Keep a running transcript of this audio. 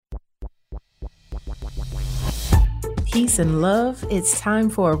peace, and love, it's time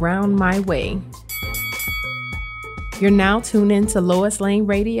for Around My Way. You're now tuned in to Lois Lane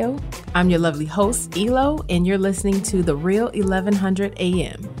Radio. I'm your lovely host, Elo, and you're listening to The Real 1100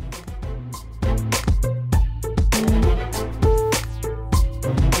 AM.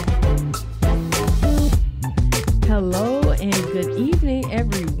 Hello and good evening,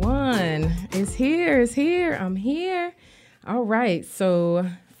 everyone. It's here. I'm here. All right. So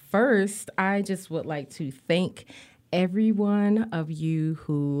first, I just would like to thank every one of you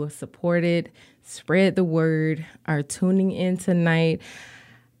who supported, spread the word, are tuning in tonight.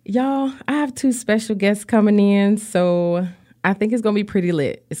 Y'all, I have two special guests coming in, so I think it's going to be pretty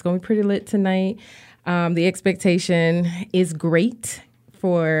lit. It's going to be pretty lit tonight. The expectation is great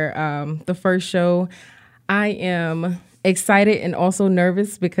for the first show. I am excited and also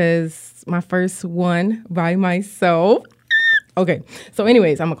nervous because my first one by myself. Okay, so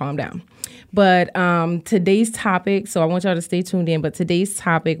anyways, I'm going to calm down. But today's topic, so I want y'all to stay tuned in, but today's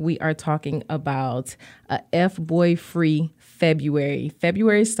topic, we are talking about a FBoy free February.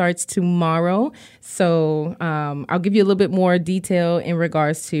 February starts tomorrow, so I'll give you a little bit more detail in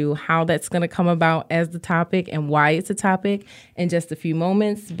regards to how that's going to come about as the topic and why it's a topic in just a few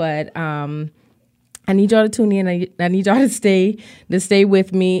moments, but I need y'all to tune in. I need y'all to stay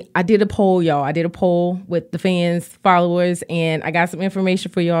with me. I did a poll, y'all. I did a poll with the fans, followers, and I got some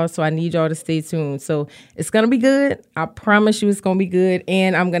information for y'all, so I need y'all to stay tuned. So it's going to be good. I promise you it's going to be good,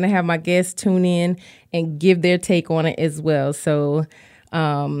 and I'm going to have my guests tune in and give their take on it as well. So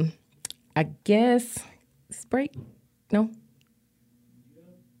I guess, break? No?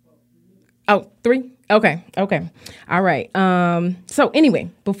 Oh, 3? Okay. All right. So anyway,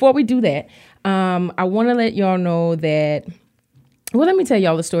 before we do that, I want to let y'all know that, well, let me tell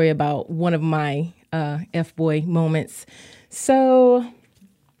y'all the story about one of my FBoy moments. So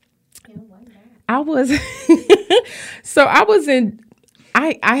I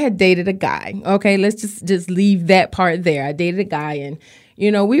had dated a guy. Okay, let's just leave that part there. I dated a guy, and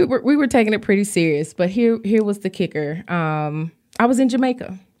we were taking it pretty serious. But here was the kicker. I was in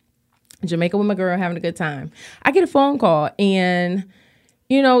Jamaica with my girl, having a good time. I get a phone call, and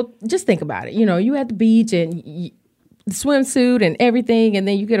just think about it. You at the beach and the swimsuit and everything, and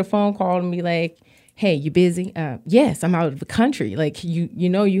then you get a phone call and be like, "Hey, you busy?" Yes, I'm out of the country. Like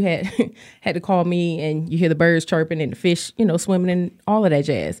you had had to call me, and you hear the birds chirping and the fish, swimming and all of that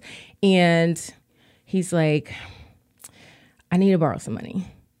jazz. And he's like, "I need to borrow some money."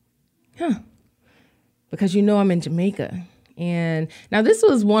 Because I'm in Jamaica. And now this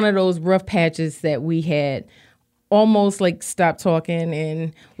was one of those rough patches that we had almost stopped talking,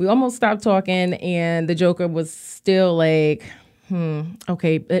 and the Joker was still like,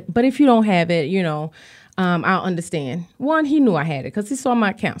 okay, but if you don't have it, I'll understand. One, he knew I had it because he saw my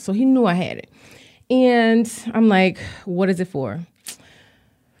account, so he knew I had it. And I'm like, what is it for?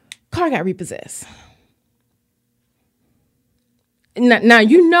 Car got repossessed. Now,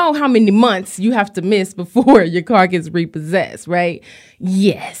 you know how many months you have to miss before your car gets repossessed, right?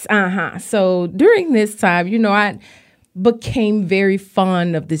 Yes. So during this time, I became very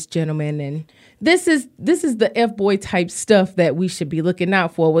fond of this gentleman. And this is the FBoy type stuff that we should be looking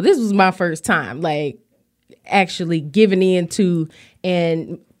out for. Well, this was my first time, actually giving in to,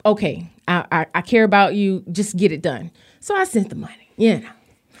 and okay, I care about you. Just get it done. So I sent the money,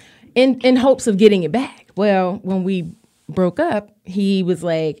 in hopes of getting it back. Well, when we broke up, he was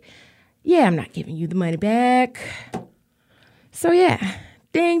like, "Yeah, I'm not giving you the money back." So yeah,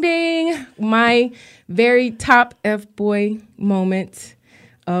 ding ding, my very top FBoy moment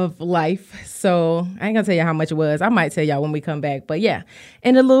of life. So I ain't gonna tell you how much it was. I might tell y'all when we come back, but yeah,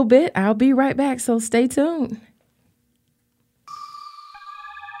 in a little bit I'll be right back, so stay tuned.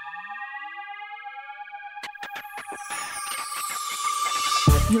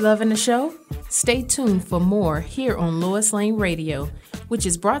 You loving the show? Stay tuned for more here on Lois Lane Radio, which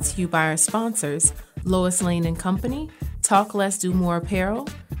is brought to you by our sponsors, Lois Lane and Company, Talk Less, Do More Apparel,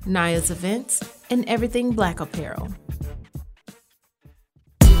 Naya's Events, and Everything Black Apparel.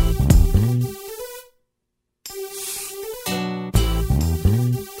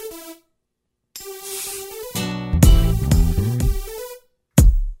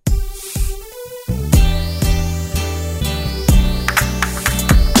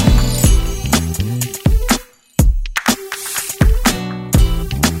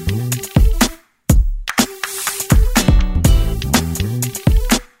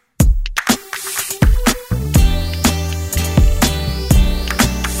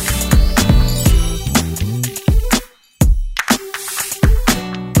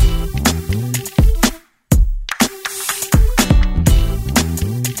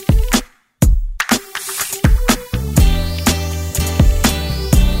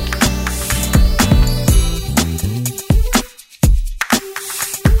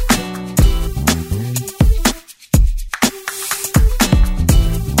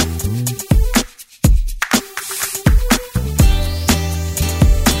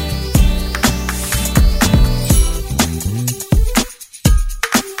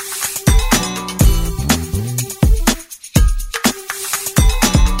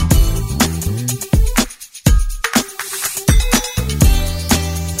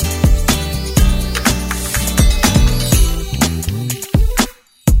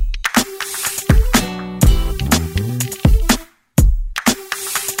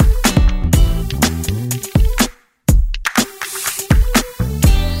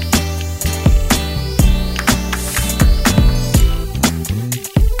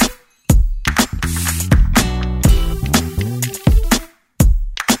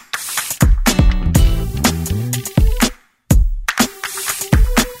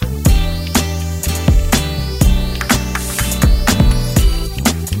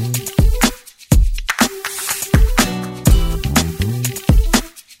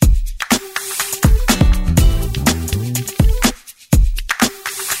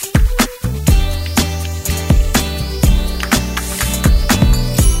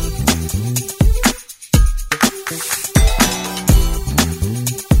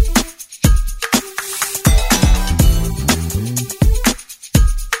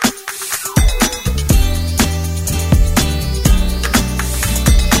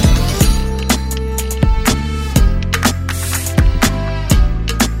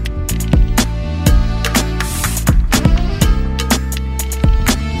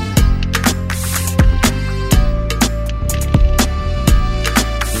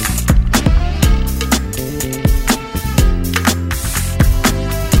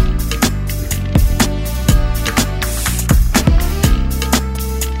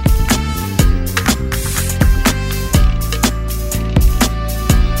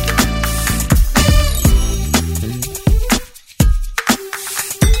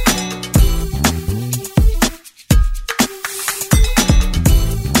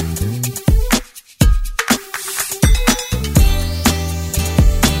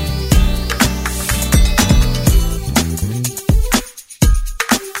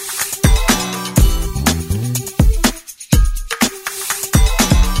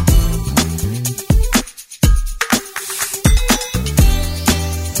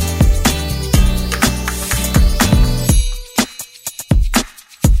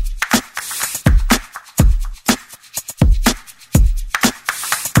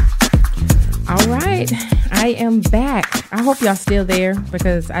 All right, I am back. I hope y'all still there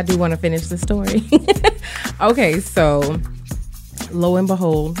because I do want to finish the story. Okay, so lo and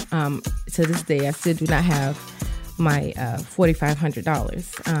behold, to this day, I still do not have my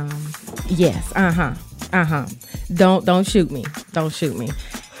 $4,500. Yes, Don't shoot me. Don't shoot me.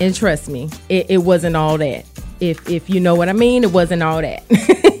 And trust me, it wasn't all that. If you know what I mean, it wasn't all that.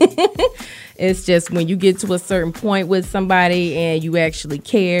 It's just when you get to a certain point with somebody and you actually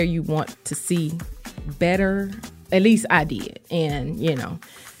care, you want to see better. At least I did. And,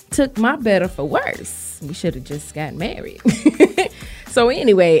 took my better for worse. We should have just got married. So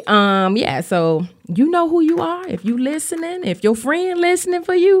anyway, so you know who you are. If you listening, if your friend listening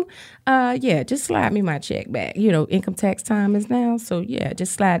for you, just slide me my check back. Income tax time is now. So yeah,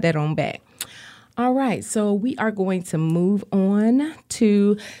 just slide that on back. All right, so we are going to move on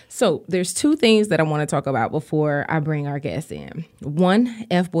so there's two things that I want to talk about before I bring our guests in. One,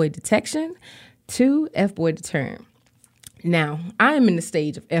 FBoy detection. Two, FBoy deterrent. Now, I am in the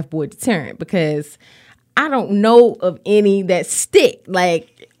stage of FBoy deterrent because I don't know of any that stick,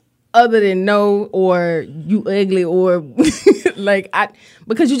 like other than no or you ugly or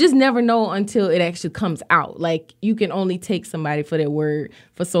because you just never know until it actually comes out. Like you can only take somebody for their word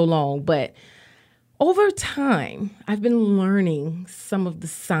for so long, but over time, I've been learning some of the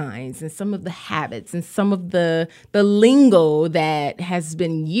signs and some of the habits and some of the lingo that has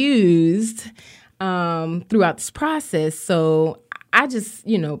been used throughout this process. So I just,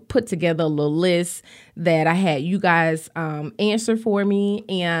 put together a little list that I had you guys answer for me.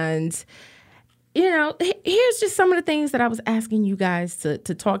 And, here's just some of the things that I was asking you guys to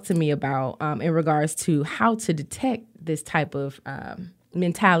talk to me about in regards to how to detect this type of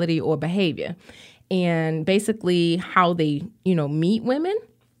mentality or behavior. And basically how they, meet women.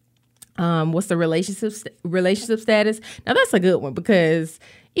 What's the relationship status? Now, that's a good one because,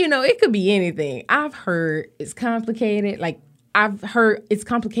 it could be anything. I've heard it's complicated. Like, I've heard it's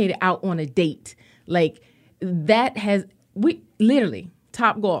complicated out on a date. Like, we literally,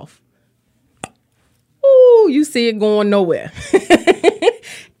 Top Golf. Ooh, you see it going nowhere.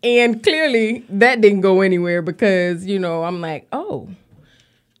 And clearly that didn't go anywhere because, I'm like, oh.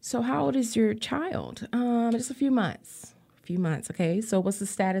 So how old is your child? Just a few months. Okay. So what's the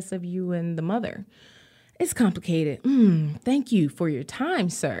status of you and the mother? It's complicated. Thank you for your time,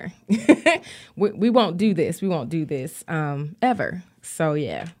 sir. We won't do this. We won't do this ever. So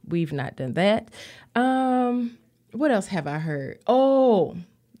yeah, we've not done that. What else have I heard? Oh,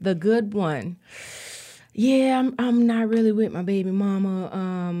 the good one. Yeah, I'm not really with my baby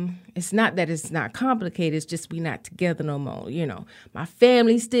mama. It's not that it's not complicated. It's just we not together no more. My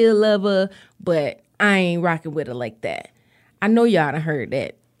family still love her, but I ain't rocking with her like that. I know y'all done heard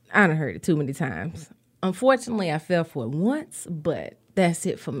that. I done heard it too many times. Unfortunately, I fell for it once, but that's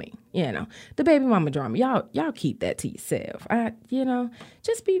it for me. The baby mama drama. Y'all keep that to yourself.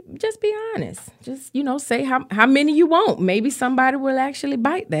 Just be honest. Just say how many you want. Maybe somebody will actually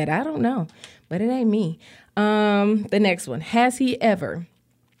bite that. I don't know. But it ain't me. The next one. Has he ever,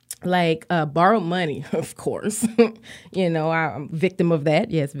 borrowed money? Of course. I'm a victim of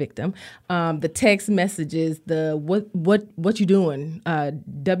that. Yes, victim. The text messages, the what you doing?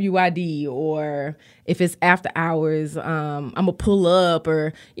 WID, or if it's after hours, I'm going to pull up,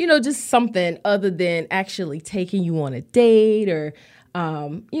 or, just something other than actually taking you on a date or,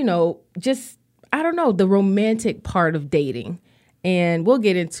 just, I don't know, the romantic part of dating. And we'll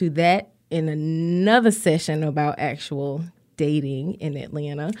get into that in another session about actual dating in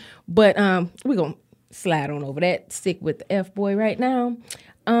Atlanta. But we're going to slide on over that. Stick with the FBoy right now.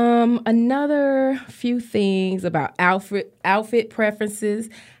 Another few things about outfit preferences,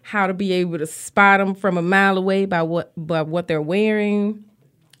 how to be able to spot them from a mile away by what they're wearing.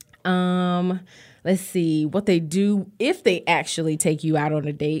 Let's see what they do if they actually take you out on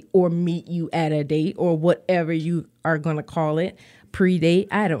a date or meet you at a date or whatever you are going to call it. Pre-date,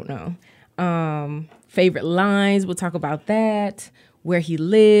 I don't know. Favorite lines, we'll talk about that. Where he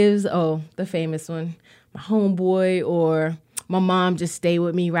lives, oh, the famous one. My homeboy, or my mom just stay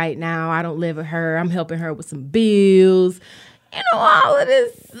with me right now. I don't live with her. I'm helping her with some bills. All of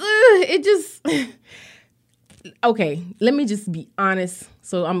this. Okay, let me just be honest.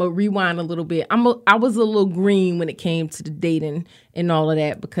 So I'm going to rewind a little bit. I was a little green when it came to the dating and all of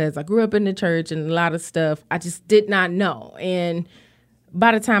that because I grew up in the church and a lot of stuff I just did not know. And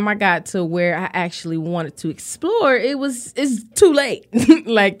by the time I got to where I actually wanted to explore, it's too late.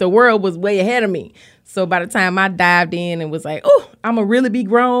 Like the world was way ahead of me. So by the time I dived in and was like, oh, I'm going to really be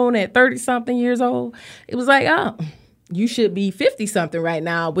grown at 30 something years old. It was like, oh, you should be 50 something right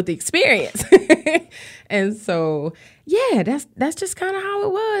now with the experience. And so, yeah, that's just kind of how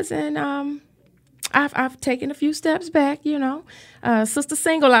it was. And I've taken a few steps back, sister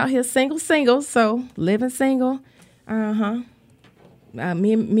single out here, single, so living single. Me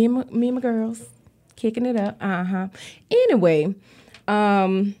and my girls kicking it up. Anyway,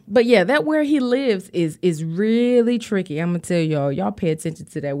 but yeah, that where he lives is really tricky. I'm gonna tell y'all pay attention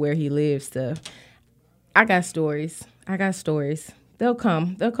to that where he lives stuff. I got stories. They'll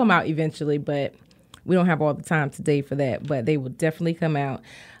come out eventually, but we don't have all the time today for that, but they will definitely come out.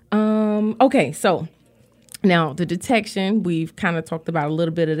 Okay, so now the detection, we've kind of talked about a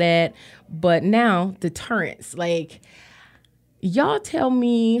little bit of that, but now deterrence. Like, y'all tell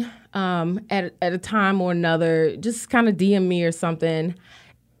me at a time or another, just kind of DM me or something.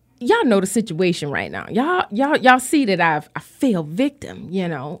 Y'all know the situation right now. Y'all see that I fell victim,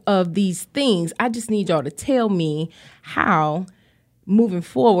 of these things. I just need y'all to tell me how moving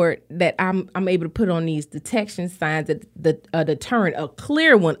forward that I'm able to put on these detection signs that a deterrent, a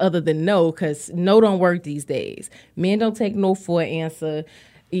clear one other than no, because no don't work these days. Men don't take no for an answer.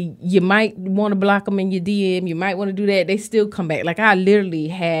 You might want to block them in your DM. You might want to do that. They still come back. Like, I literally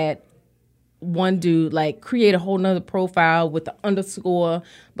had one dude like create a whole nother profile with the underscore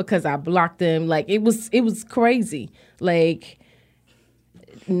because I blocked them. Like, it was crazy. Like,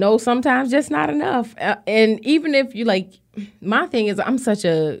 no, sometimes just not enough. And even if you like, my thing is I'm such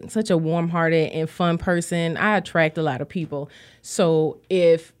a warm-hearted and fun person. I attract a lot of people. So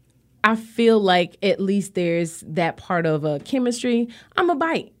if I feel like at least there's that part of a chemistry, I'm a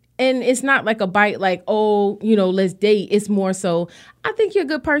bite. And it's not like a bite like, oh, let's date. It's more so, I think you're a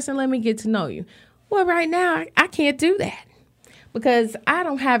good person. Let me get to know you. Well, right now, I can't do that because I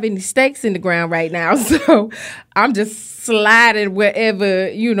don't have any stakes in the ground right now. So I'm just sliding wherever,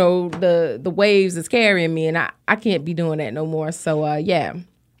 the waves is carrying me. And I can't be doing that no more. So, yeah,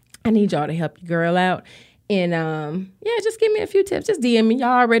 I need y'all to help your girl out. And, just give me a few tips. Just DM me. Y'all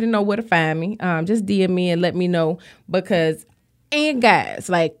already know where to find me. Just DM me and let me know because, and guys,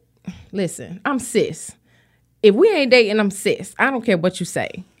 like, listen, I'm sis. If we ain't dating, I'm sis. I don't care what you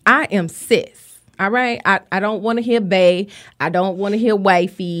say. I am sis. All right. I don't want to hear bae. I don't want to hear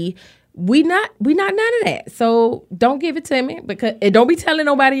wifey. We not none of that. So don't give it to me and don't be telling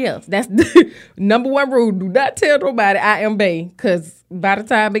nobody else. That's the number one rule. Do not tell nobody I am bae. Because by the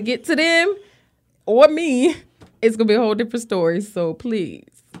time it get to them or me, it's gonna be a whole different story. So please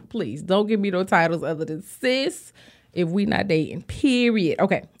don't give me no titles other than sis if we not dating. Period.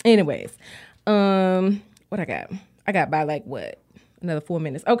 Okay. Anyways, what I got? I got by like what? Another 4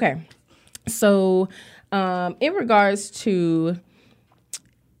 minutes. Okay. So, in regards to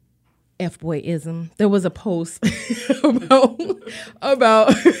FBoyism, there was a post about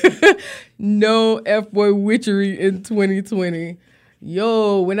no FBoy witchery in 2020.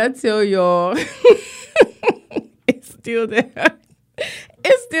 Yo, when I tell y'all, it's still there.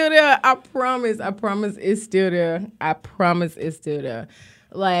 It's still there. I promise it's still there. I promise it's still there.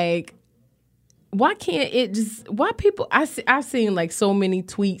 Like, why can't it just, why people, I've seen like so many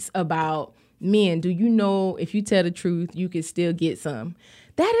tweets about men. Do you know if you tell the truth, you can still get some?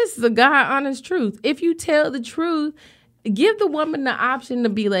 That is the God honest truth. If you tell the truth, give the woman the option to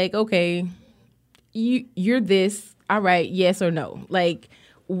be like, okay, you're this. All right. Yes or no. Like,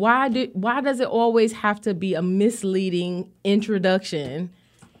 why does it always have to be a misleading introduction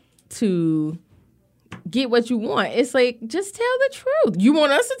to get what you want? It's like, just tell the truth. You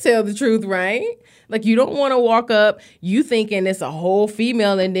want us to tell the truth, right? Like, you don't want to walk up, you thinking it's a whole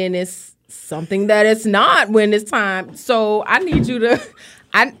female and then it's something that it's not when it's time. So I need you to,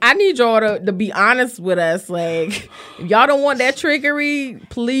 I need y'all to be honest with us. Like, if y'all don't want that trickery,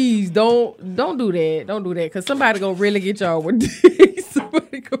 please don't do that. Don't do that. Because somebody gonna really get y'all with this.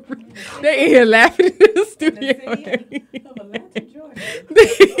 They in here laughing in the studio.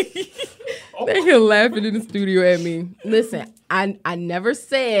 They here laughing in the studio at me. Listen, I never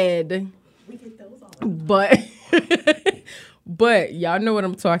said, but but y'all know what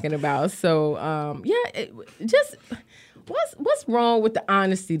I'm talking about. So just what's wrong with the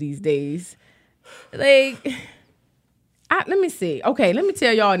honesty these days? Like, let me see. Okay, let me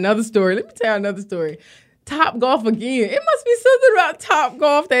tell y'all another story. Top Golf again. It must be something about Top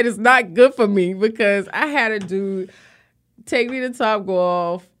Golf that is not good for me because I had a dude take me to Top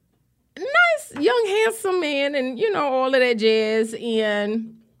Golf. Nice, young, handsome man and, all of that jazz.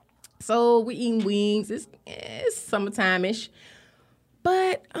 And so we eating wings. It's summertime-ish.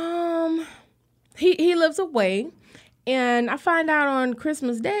 But he lives away. And I find out on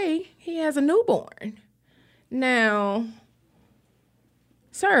Christmas Day he has a newborn. Now,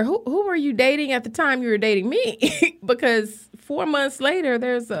 sir, who were you dating at the time you were dating me? Because 4 months later,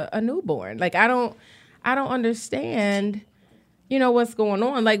 there's a newborn. Like, I don't understand, what's going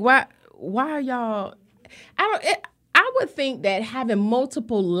on. Like, why are y'all? I would think that having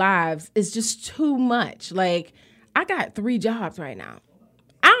multiple lives is just too much. Like, I got 3 jobs right now.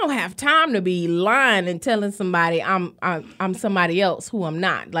 I don't have time to be lying and telling somebody I'm somebody else who I'm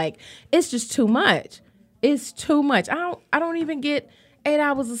not. Like, it's just too much. It's too much. I don't even get 8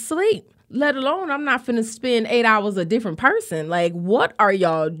 hours of sleep, let alone I'm not finna spend 8 hours a different person. Like, what are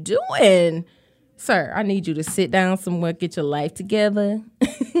y'all doing? Sir, I need you to sit down somewhere, get your life together.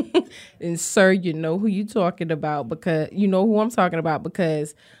 And sir, you know who you talking about, because you know who I'm talking about,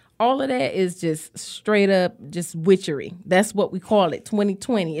 because all of that is just straight up just witchery. That's what we call it.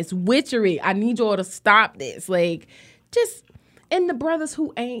 2020. It's witchery. I need y'all to stop this. Like, just, and the brothers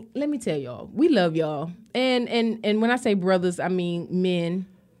who ain't, let me tell y'all, we love y'all. And when I say brothers, I mean men.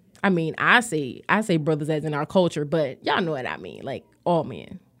 I mean, I say brothers as in our culture, but y'all know what I mean, like all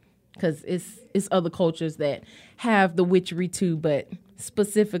men. Because it's other cultures that have the witchery too, but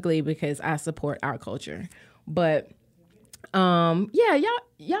specifically because I support our culture. But yeah,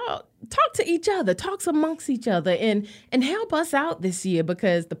 y'all talk to each other, talk amongst each other, and help us out this year,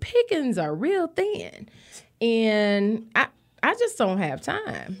 because the pickings are real thin, and I just don't have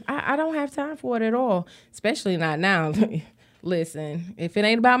time. I don't have time for it at all, especially not now. Listen, if it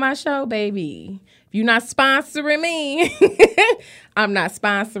ain't about my show, baby, if you're not sponsoring me, I'm not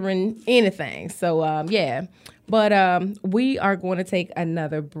sponsoring anything. So, yeah. But we are going to take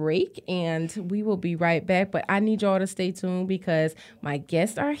another break, and we will be right back. But I need y'all to stay tuned, because my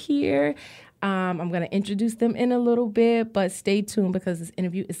guests are here. I'm going to introduce them in a little bit, but stay tuned, because this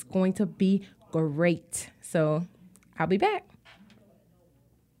interview is going to be great. So I'll be back.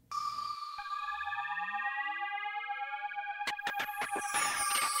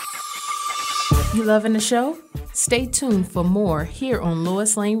 You loving the show? Stay tuned for more here on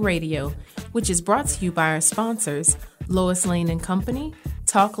Lois Lane Radio, which is brought to you by our sponsors, Lois Lane and Company,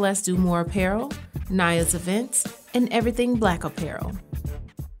 Talk Less, Do More Apparel, Naya's Events, and Everything Black Apparel.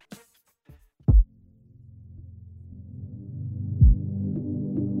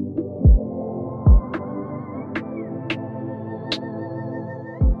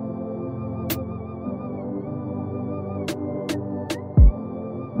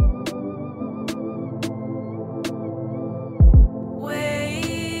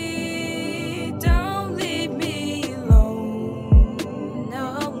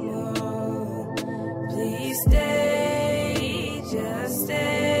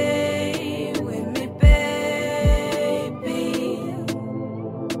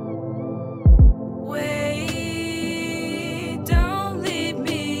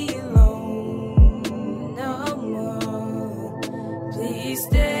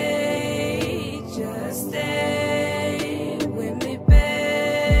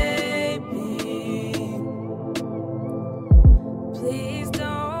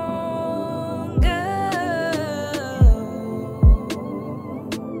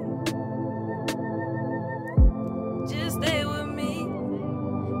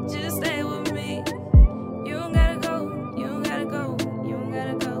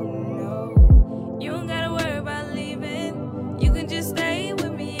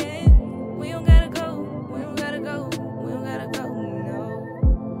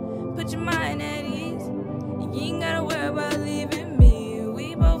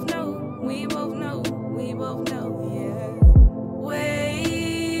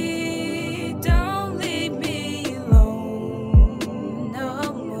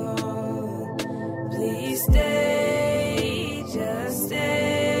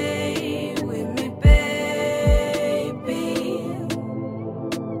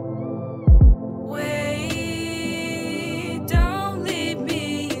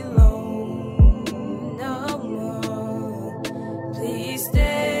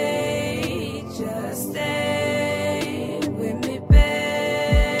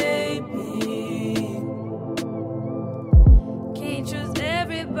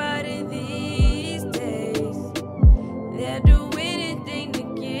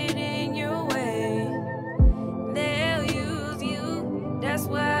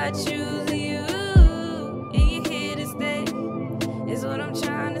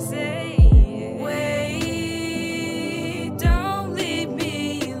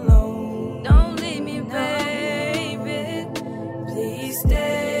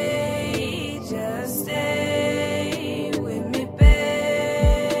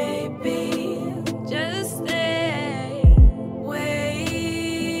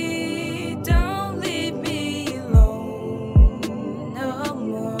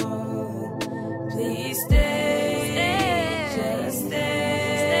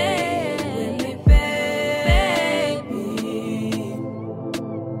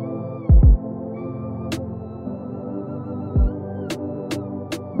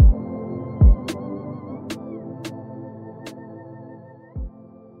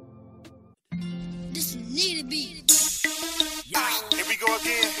 Here we go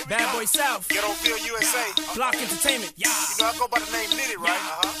again. Bad Boy South. Ghettoville, USA. Block Entertainment. You know I go by the name Nitty, right?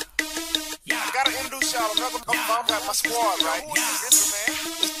 I gotta introduce y'all. I'm got my squad, right? Listen,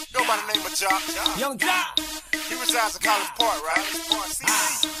 man. Go by the name of Jock. Young Jock. He resides in College Park, right?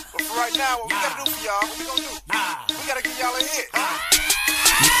 But for right now, what we gotta do for y'all, what we gonna do? We gotta give y'all a hit.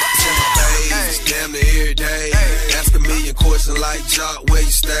 Damn near every day. Ask a million questions like Jock, where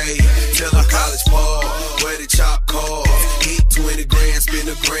you stay? Tell them College Park, where the chop cars. Hit 20 grand, spend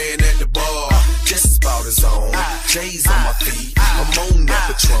a grand at the bar. Just as about his own. J's on my feet, I'm on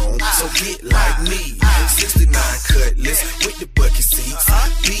that Patron. So get like me. 69 Cutlass with the bucket seats.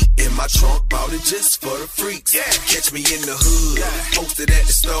 Beat in my trunk, bought it just for the freaks. Catch me in the hood, posted at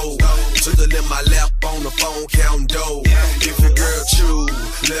the stove. Twiddle in my lap on the phone, counting dough. If your girl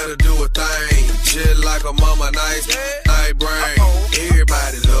choose, let her do a thing. Just like a mama, nice brain.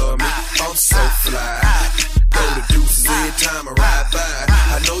 Everybody love me, I'm so fly. Go to deuces every time I ride by.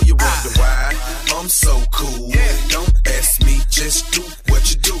 I know you wonder why I'm so cool. Don't ask me, just do what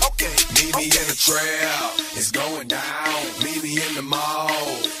you do. Meet me in the trail, it's going down. Meet me in the mall,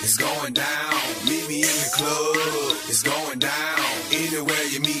 it's going down. Meet me in the club, it's going down. Anywhere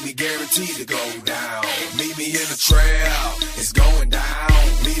you meet me, guaranteed to go down. Meet me in the trail, it's going down.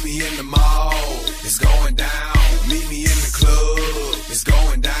 Meet me in the mall, it's going down. Meet me in the club, it's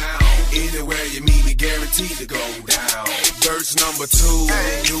going down. Anywhere you meet me, guaranteed to go down. Verse number 2,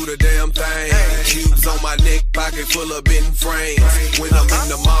 do the damn thing. Cubes on my neck, pocket full of bent frames. When I'm in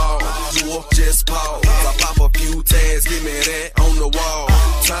the mall, you walk, just pause. I pop a few tags, give me that on the wall.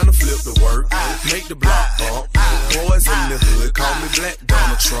 Time to flip the work, make the block bump. Boys in the hood, call me Black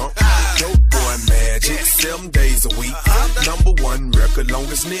Donald Trump. Dope boy magic, 7 days a week. Number 1 record,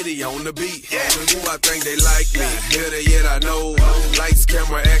 longest nitty on the beat. Do I think they like me? Better yet, I know. Lights,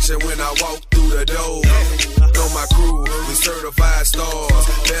 camera, action when I walk through the door. Know my crew, we certified stars.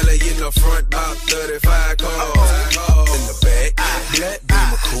 Belly in the front, about 35 cars. In the back, black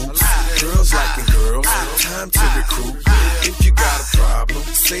beamer coops. Girls liking girls, time to recruit. If you got a problem,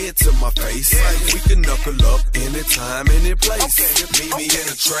 say it to my face. We can knuckle up anytime, any place. Meet me in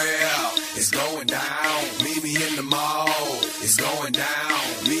the trail, it's going down. Meet me in the mall, it's going down.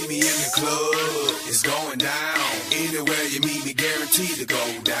 Meet me in the club, it's going down. Anywhere you meet me, guaranteed to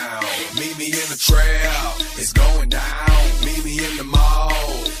go down. Meet me in the trail, it's going down. Meet me in the mall,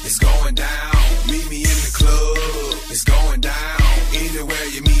 it's going down. Meet me in the club, it's going down. Anywhere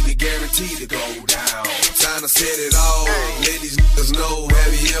you meet me, guaranteed to go down. Time to set it all, let these niggas know.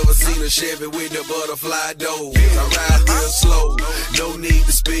 Have you ever seen a Chevy with the butterfly doors? I ride real slow, no need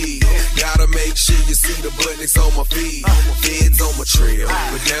to speed. Gotta make sure you see the buttons on my feet. Feds on my trail,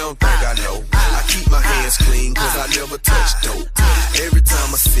 but they don't think I know. I keep my hands clean, cause I never touch dope. Every time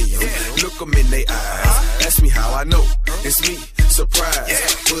I see them, look them in their eyes. Ask me how I know, it's me,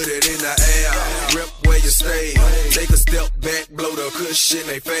 surprise. Put it in the air, rep where you stay. Take a step back, blow the cushion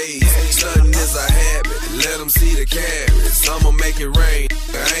they face. Stunting is a habit, let them see the carrots. I'ma make it rain,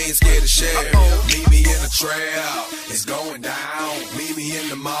 I ain't scared to share. Meet me in the trail, it's going down. Meet me in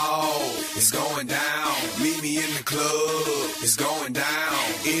the mall, it's going down. Meet me in the club, it's going down.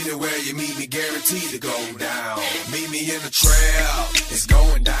 Anywhere you meet me, guaranteed to go down. Meet me in the trail, it's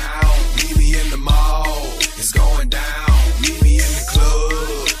going down. Meet me in the mall, it's going down. Meet me in the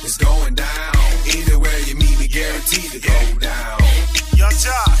club, it's going down. Anywhere you meet me, guaranteed to go down. Young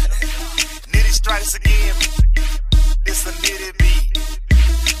Jock, Nitty strikes again. It's a Nitty beat.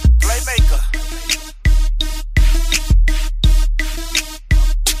 Playmaker.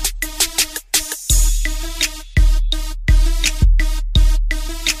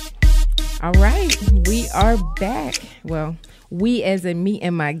 All right, we are back. Well, we as in me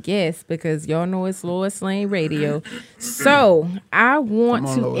and my guests, because y'all know it's Lois Lane Radio. So I want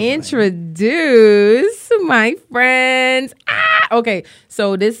to introduce my friends. Okay,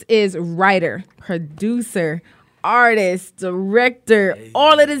 so this is writer, producer, artist, director,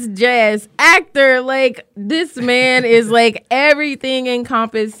 all of this jazz, actor. Like, this man is like everything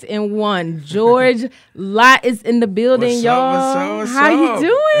encompassed in one. George Lott is in the building, y'all. What's How you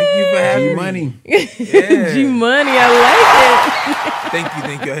doing? Thank you for having me. G Money, I like it.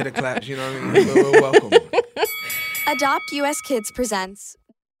 Thank you. I hit a clap. You know what I mean? We're welcome. Adopt US Kids presents.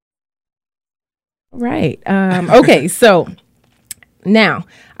 Right. Okay, so now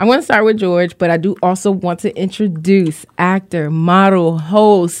I want to start with George, but I do also want to introduce actor, model,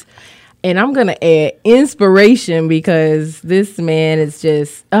 host, And I'm going to add inspiration because this man is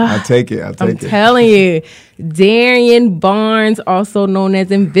just... I'll take it. I'm telling you. Darian Barnes, also known as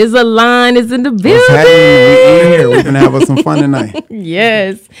Invisalign, is in the building. What's happening? We're here. We're going to have some fun tonight.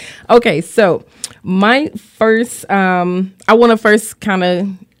 Yes. Okay, so my first... I want to first kind of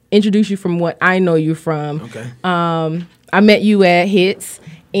introduce you from what I know you from. Okay. I met you at Hits,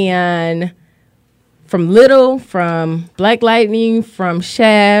 and... from Little, from Black Lightning, from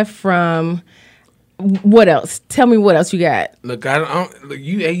Shaft, from what else? Tell me what else you got. Look, I don't look,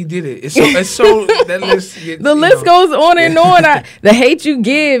 you did it. It's so that list. Gets, the list goes on and on. The Hate You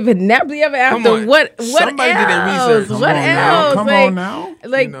Give, Nappily Ever After. What somebody else? did their research. What else? Come on now.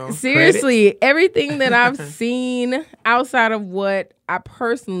 Like seriously, everything that I've seen outside of what I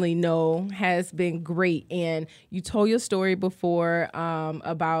personally know has been great. And you told your story before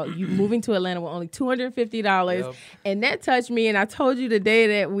about you moving to Atlanta with only $250. Yep. And that touched me. And I told you the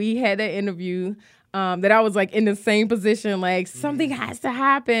day that we had that interview that I was like in the same position, like something has to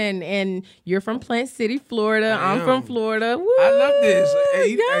happen. And you're from Plant City, Florida. I'm from Florida. Woo! I love this.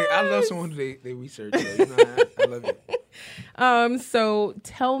 Hey, I love someone who they research. So, I love it. So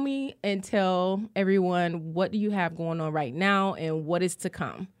tell me and tell everyone, what do you have going on right now and what is to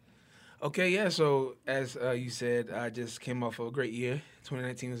come? Okay, yeah. So as you said, I just came off of a great year.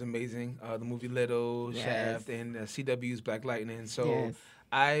 2019 was amazing. The movie Little, Shaft, and CW's Black Lightning. So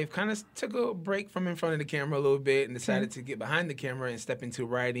I've kind of took a break from in front of the camera a little bit and decided to get behind the camera and step into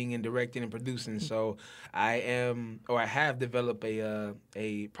writing and directing and producing. So I have developed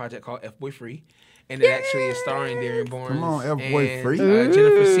a project called FBoy Free. And it actually is starring Darian Barnes. Come on, F-Boy Free.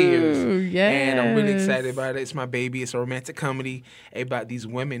 Jennifer Sears. Yes. And I'm really excited about it. It's my baby. It's a romantic comedy about these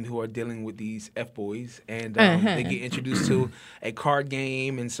women who are dealing with these F-boys. And they get introduced to a card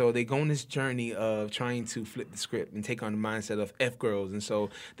game. And so they go on this journey of trying to flip the script and take on the mindset of F-girls. And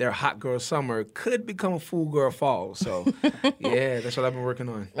so their hot girl summer could become a fool girl fall. So, yeah, that's what I've been working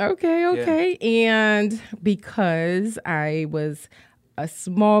on. Okay. Yeah. And because I was a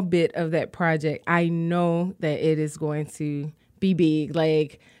small bit of that project, I know that it is going to be big,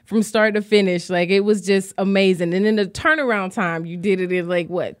 like from start to finish. Like it was just amazing. And then the turnaround time, you did it in like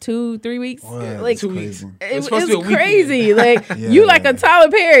what, 2-3 weeks? Wow, like 2 weeks. It supposed to was be a crazy. Like Yeah. you like a Tyler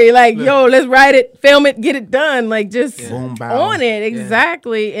Perry, like, yo, let's write it, film it, get it done. Like just Boom, bow. on it.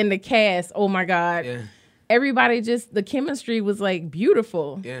 Exactly. And the cast, oh my God. Yeah. Everybody just, the chemistry was like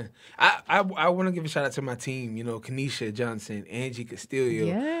beautiful. Yeah. I want to give a shout out to my team, Kanisha Johnson, Angie Castillo.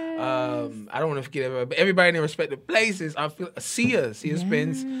 Yes. I don't want to forget everybody, but everybody in their respective places. I feel Sia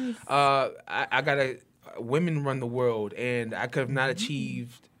Spence. I got a women run the world, and I could have not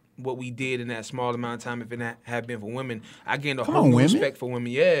achieved what we did in that small amount of time if it had been for women. I gained a whole new respect for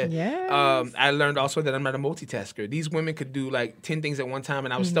women. Yeah. Yes. I learned also that I'm not a multitasker. These women could do like 10 things at one time,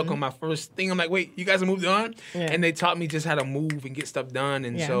 and I was stuck on my first thing. I'm like, wait, you guys have moved on? Yeah. And they taught me just how to move and get stuff done.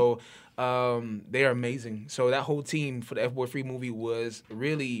 And so they are amazing. So that whole team for the F-Boy Free movie was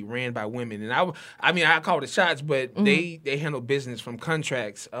really ran by women. And I call the shots, but they handle business from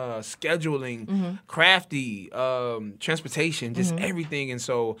contracts, scheduling, crafty, transportation, just everything. And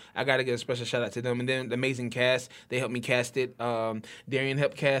so I got to give a special shout out to them. And then the amazing cast, they helped me cast it. Darian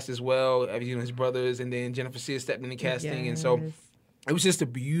helped cast as well, his brothers, and then Jennifer Sears stepped in the casting. And so it was just a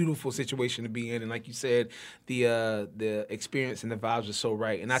beautiful situation to be in, and like you said, the experience and the vibes were so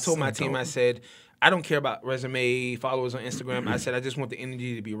right. And I told my team, I said, I don't care about resume, followers on Instagram. I said I just want the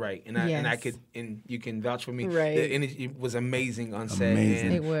energy to be right, and you can vouch for me. Right. The energy was amazing on set. Amazing.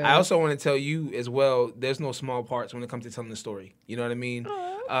 And It was. I also want to tell you as well. There's no small parts when it comes to telling the story. You know what I mean?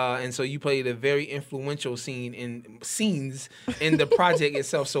 And so you played a very influential scenes in the project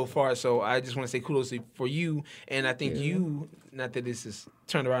itself so far. So I just want to say kudos for you, and I think you. Not that this is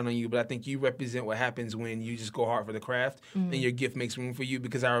turned around on you, but I think you represent what happens when you just go hard for the craft and your gift makes room for you.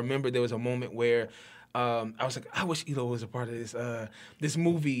 Because I remember there was a moment where I was like, I wish Elo was a part of this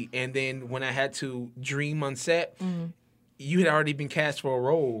movie. And then when I had to dream on set, you had already been cast for a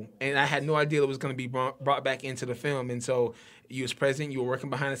role, and I had no idea it was going to be brought back into the film. And so you was present. You were working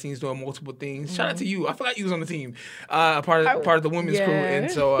behind the scenes doing multiple things. Shout out to you. I forgot you was on the team, part of the women's crew.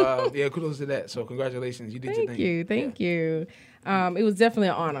 And so, kudos to that. So congratulations. You did your thing. Thank you. It was definitely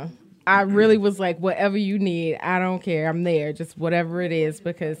an honor. I really was like, whatever you need, I don't care. I'm there, just whatever it is,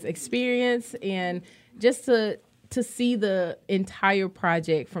 because experience and just to see the entire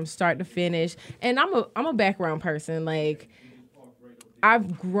project from start to finish. And I'm a background person. Like,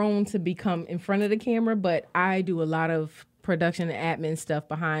 I've grown to become in front of the camera, but I do a lot of production and admin stuff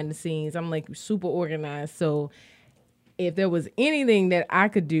behind the scenes. I'm like super organized. So if there was anything that I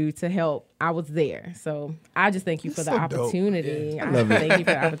could do to help, I was there. So I just thank you for the so dope. opportunity. Yeah. I love thank you for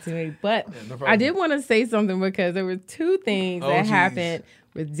the opportunity. But no problem. I did want to say something because there were two things that geez. happened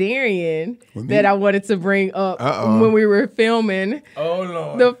with Darian With me? that I wanted to bring up Uh-oh. when we were filming. Oh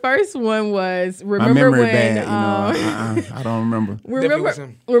Lord. The first one was My remember memory when bad, I don't remember. Definitely was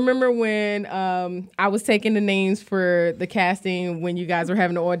him. remember when I was taking the names for the casting when you guys were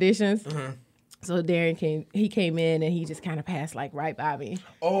having the auditions. So Darian came in and he just kind of passed like right by me.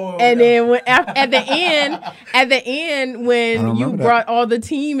 Oh, And then when, at the end when don't you remember brought all the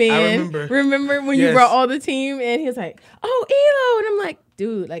team in, remember. when you Yes. brought all the team in, he was like, "Oh, Elo," and I'm like,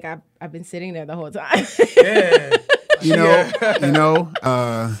 "Dude, like I've been sitting there the whole time." yeah. You know,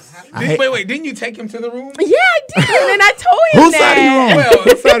 Wait, didn't you take him to the room? Yeah, I did, and then I told him whose side are you on? Well-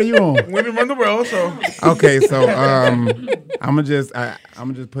 Whose side are you on? Women run the world, so Okay, so I'm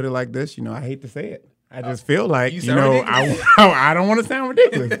just put it like this. You know, I hate to say it. I just feel like, You you sound know, ridiculous. I don't want to sound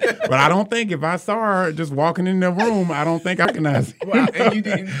ridiculous, but I don't think if I saw her just walking in the room, I don't think I recognize her. wow, and you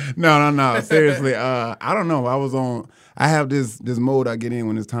didn't. No. Seriously, I don't know. I have this mode I get in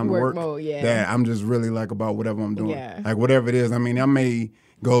when it's time to Work work. mode, yeah. That I'm just really like about whatever I'm doing. Yeah. Like whatever it is. I mean, I may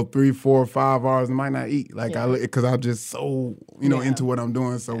go 3, 4, 5 hours and might not eat. Like because I'm just so into what I'm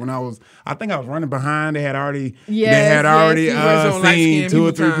doing. So when I think I was running behind. They had already yes, he was on seen light-skinned 2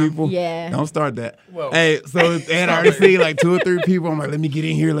 or people 3 time. people. Yeah. Don't start that. Well, hey, so they had already seen like 2 or 3 people. I'm like, let me get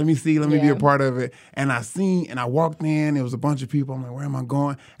in here. Let me see. Let me be Yeah. a part of it. And I walked in. There was a bunch of people. I'm like, where am I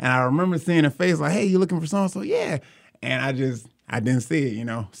going? And I remember seeing a face like, hey, you looking for so-and-so? Yeah. And I didn't see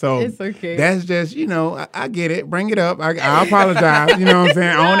it, So It's okay. that's just, I get it. Bring it up. I apologize. You know what I'm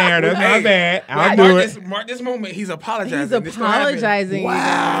saying? On air. That's my bad. I'll do it. Mark this moment. He's apologizing. He's This gonna happen. apologizing.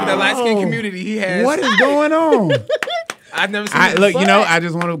 Wow. For the light skinned community, he has. What is going on? I've never seen. Look, this. I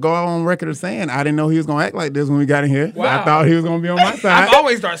just want to go on record of saying I didn't know he was going to act like this when we got in here. Wow. I thought he was going to be on my side. I'm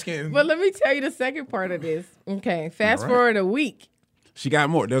always dark skinned. But let me tell you the second part of this. Okay, fast forward a week. She got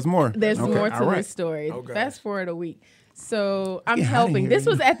more. There's more. There's Okay, more to all right. the story. Okay. Fast forward a week. So I'm Yeah, I helping. didn't This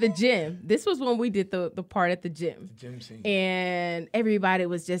hear was at the gym. This was when we did the part at the gym. Gym scene. And everybody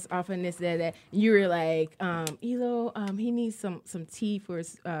was just offering this, that. You were like, Elo, he needs some tea for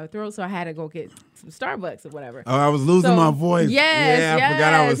his throat, so I had to go get some Starbucks or whatever. Oh, I was losing my voice. Yes, I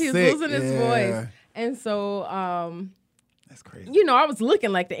forgot I was he was sick. losing his Yeah. voice. And so, That's crazy. I was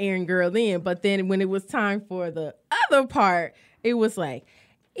looking like the Aaron girl then, but then when it was time for the other part, it was like,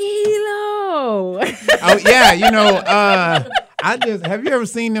 Elo. Oh yeah, have you ever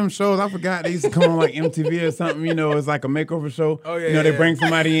seen them shows? I forgot they used to come on like MTV or something. It's like a makeover show. Oh, yeah, they yeah. bring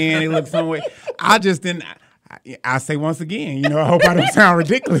somebody in, they look some way. I just didn't. I say once again, I hope I don't sound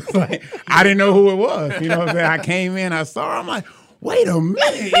ridiculous. Like I didn't know who it was. You know what I'm saying? I came in, I saw her. I'm like, wait a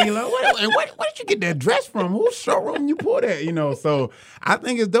minute, Elo. Where did you get that dress from? Whose showroom you pulled that? So I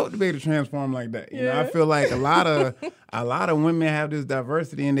think it's dope to be able to transform like that. I feel like a lot of women have this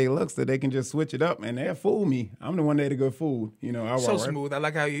diversity in their looks that they can just switch it up and they'll fool me. I'm the one that get fooled. I So walk right. smooth. I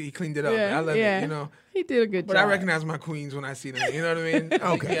like how he cleaned it up. Yeah, I love yeah. it. He did a good But job. I recognize my queens when I see them. You know what I mean?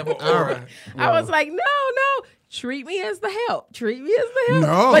 Okay. They have an All aura. right. I was like, no. Treat me as the help. Treat me as the help.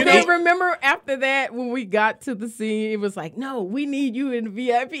 No. But then remember after that, when we got to the scene, it was like, no, we need you in the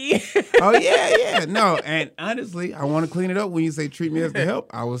VIP. Oh yeah. No, and honestly, I want to clean it up. When you say treat me as the help,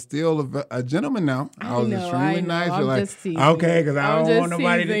 I was still a gentleman now. I was extremely nice. I'm You're like, just teasing okay, because I I'm don't just want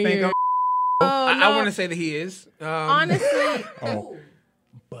nobody to teasing think you. I'm. I want to say that he is. Honestly,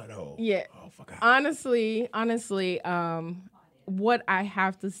 yeah. Oh, fuck. Honestly, what I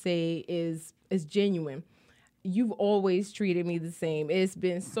have to say is genuine. You've always treated me the same. It's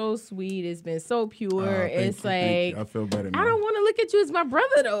been so sweet. It's been so pure. It's Thank like you. I feel better now. I don't want to look at you as my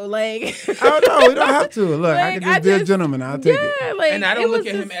brother though. Like Oh no, we don't have to. Look, I Like, can just be a gentleman. I'll take it. yeah, like And I it don't look was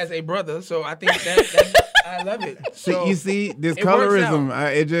at him just- as a brother, so I think that I love it. So You see, this it works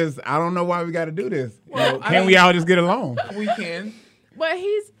colorism, I don't know why we got to do this. Well, I Can we mean- all just get along? we can. But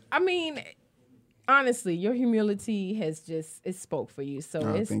honestly, your humility it spoke for you. So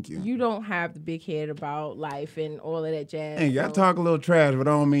Oh, thank you. You don't have the big head about life and all of that jazz. Hey, y'all so- talk a little trash, but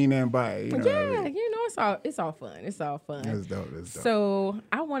I don't mean that by it. Yeah, it's all fun. It's all fun. That's dope. That's dope. So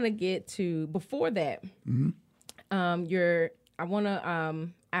I want to get to before that. I want to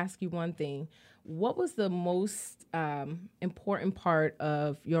ask you one thing. What was the most important part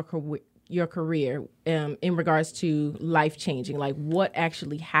of your career in regards to life changing? Like what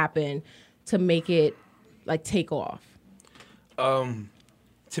actually happened to make it like take off?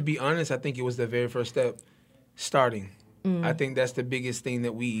 To be honest, I think it was the very first step, starting. I think that's the biggest thing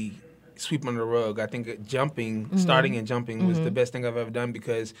that we sweep under the rug. I think jumping, starting and jumping was the best thing I've ever done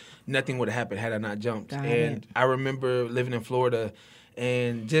because nothing would have happened had I not jumped. I remember living in Florida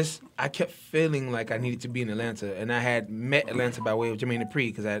and just I kept feeling like I needed to be in Atlanta. And I had met Atlanta by way of Jermaine Dupri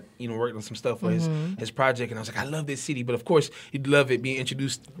because I worked on some stuff for his project. And I was like, I love this city. But, of course, you'd love it being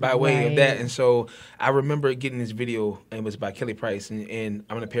introduced by way of that. And so I remember getting this video, and it was by Kelly Price. And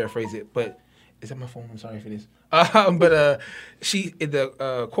I'm going to paraphrase it. But is that my phone? I'm sorry if it is. But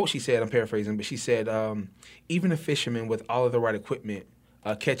the quote she said, I'm paraphrasing, but she said, even a fisherman with all of the right equipment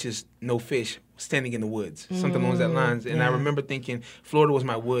catches no fish standing in the woods, something along that lines. And I remember thinking Florida was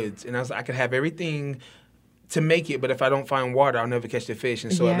my woods, and I was like, I could have everything to make it, but if I don't find water, I'll never catch the fish.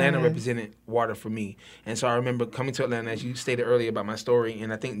 And so Atlanta represented water for me. And so I remember coming to Atlanta, as you stated earlier about my story,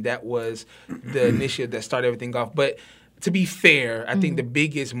 and I think that was the initiative that started everything off. But to be fair, I think the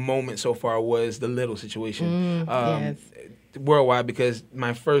biggest moment so far was the Little situation. Worldwide, because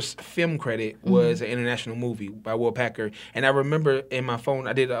my first film credit was an international movie by Will Packer. And I remember in my phone,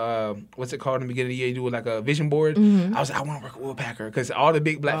 I did, what's it called in the beginning of the year? You do like a vision board. I was like, I want to work with Will Packer because all the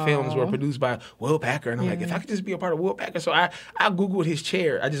big black films were produced by Will Packer. And I'm like, if I could just be a part of Will Packer. So I Googled his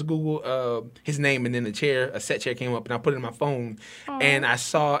chair. I just Googled his name, and then a set chair came up, and I put it in my phone. And I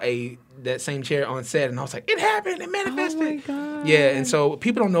saw that same chair on set, and I was like, it happened, it manifested. Oh my God. Yeah, and so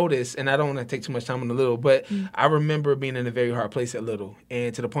people don't know this, and I don't want to take too much time on the Little, but I remember being in a very hard place at Little,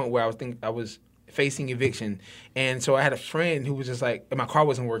 and to the point where I was facing eviction. And so I had a friend who was just like, and my car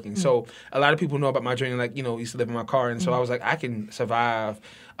wasn't working. So a lot of people know about my journey, like, used to live in my car. And so I was like, I can survive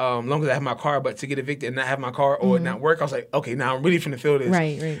long as I have my car, but to get evicted and not have my car or not work, I was like, okay, now I'm really finna feel this.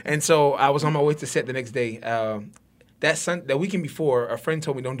 Right. And so I was on my way to set the next day. That weekend before, a friend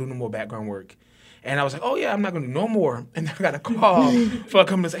told me don't do no more background work. And I was like, oh, yeah, I'm not going to do no more. And I got a call for a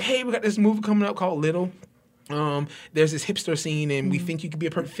company to say, hey, we got this movie coming up called Little. There's this hipster scene, and we think you could be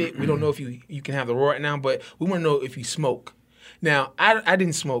a perfect fit. We don't know if you can have the role right now, but we want to know if you smoke. Now, I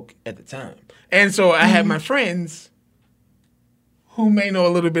didn't smoke at the time. And so I had my friends who may know a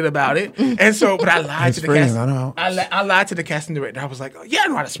little bit about it. And so, but I lied to the cast. I lied to the casting director. I was like, oh, yeah, I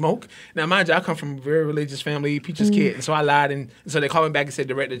know how to smoke. Now, mind you, I come from a very religious family, Peaches kid. And so I lied. And so they called me back and said,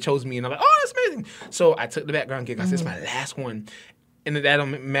 the director chose me. And I'm like, oh, that's amazing. So I took the background gig. I said, it's my last one. And that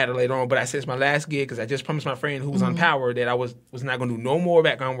don't matter later on, but I said it's my last gig because I just promised my friend who was on Power that I was not going to do no more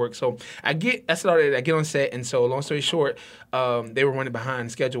background work. So I get on set, and so long story short, they were running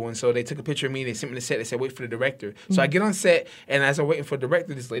behind schedule, and so they took a picture of me, they sent me to set, they said, wait for the director. So I get on set, and as I'm waiting for the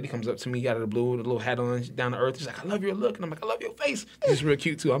director, this lady comes up to me out of the blue with a little hat on, down to earth. She's like, I love your look, and I'm like, I love your face. She's real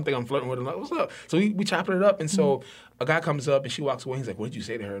cute, too. I'm thinking I'm flirting with her, like, what's up? So we chopping it up, and so a guy comes up, and she walks away. He's like, what did you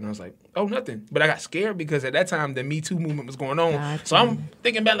say to her? And I was like, oh, nothing. But I got scared because at that time, the Me Too movement was going on. Gotcha. So I'm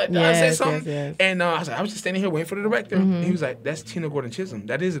thinking back, like, I said something? Yes. And I was like, I was just standing here waiting for the director. And he was like, that's Tina Gordon Chisholm.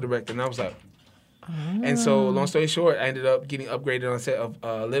 That is the director. And I was like, and so long story short, I ended up getting upgraded on set of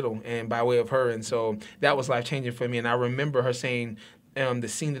Little, and by way of her. And so that was life-changing for me. And I remember her saying, the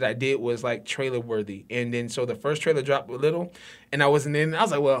scene that I did was like trailer worthy. And then so the first trailer dropped with Little, and I wasn't in. I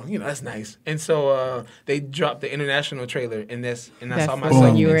was like, well, that's nice. And so they dropped the international trailer, and I saw myself.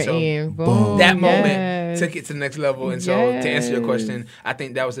 When you were so in. Boom. That moment took it to the next level. And so to answer your question, I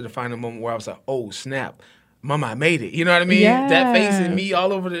think that was the defining moment where I was like, oh, snap. Mama, I made it. You know what I mean? Yeah. That face and me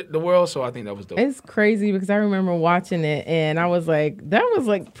all over the world. So I think that was dope. It's crazy because I remember watching it and I was like, that was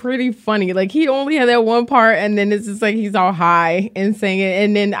like pretty funny. Like he only had that one part and then it's just like he's all high and singing.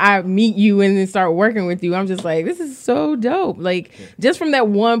 And then I meet you and then start working with you. I'm just like, this is so dope. Like just from that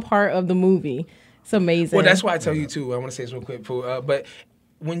one part of the movie. It's amazing. Well, that's why I tell you too. I want to say this real quick, Pooh. But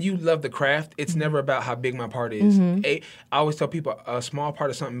when you love the craft, it's never about how big my part is. I always tell people a small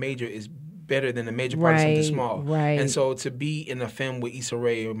part of something major is better than a major part of something small. Right. And so to be in a film with Issa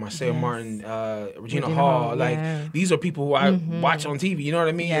Rae or Marcel Martin, Regina Hall, like these are people who I watch on TV, you know what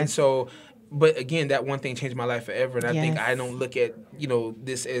I mean? Yes. And so, but again, that one thing changed my life forever. And I think I don't look at,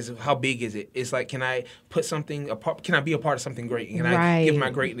 this as how big is it? It's like, can I put something apart? Can I be a part of something great? Can I give my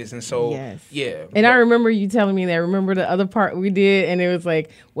greatness? And so, yeah. And I remember you telling me that. Remember the other part we did? And it was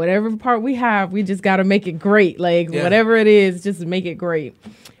like, whatever part we have, we just got to make it great. Like, whatever it is, just make it great.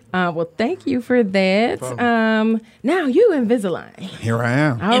 Well, thank you for that. Now you Invisalign. Here I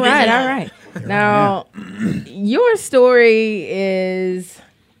am. All right. Now, your story is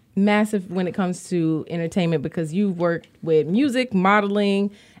massive when it comes to entertainment because you've worked with music, modeling,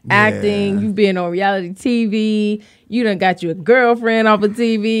 acting. You've been on reality TV. You done got you a girlfriend off of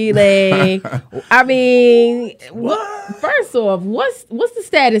TV. Like, I mean, first off, what's the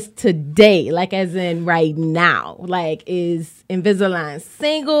status today? Like, as in right now? Like, is Invisalign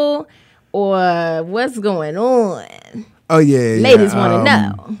single or what's going on? Oh yeah, ladies want to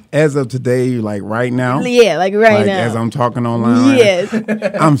know. As of today, like right now. Yeah, like right now. As I'm talking online. Yes.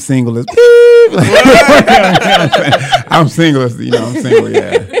 I'm single as I'm single as, I'm single,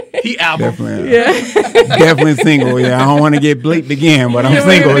 yeah. He album. Definitely. Yeah. Definitely single, yeah. I don't want to get bleeped again, but I'm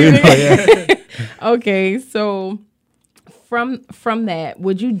single, yeah. Okay, so from that,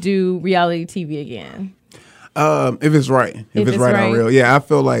 would you do reality TV again? If it's right. If it's right on real. Yeah, I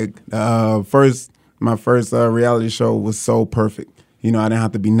feel like my first reality show was so perfect. I didn't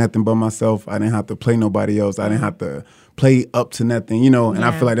have to be nothing but myself. I didn't have to play nobody else. I didn't have to play up to nothing, and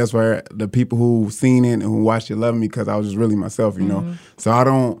I feel like that's where the people who seen it and who watched it love me because I was just really myself, So I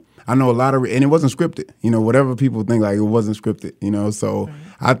know a lot of, and it wasn't scripted, whatever people think, like it wasn't scripted, so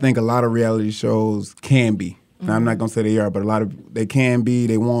I think a lot of reality shows can be. Now, I'm not going to say they are, but they can be.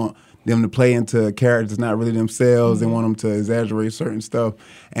 They want them to play into characters not really themselves. They want them to exaggerate certain stuff.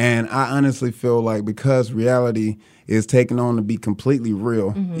 And I honestly feel like because reality is taken on to be completely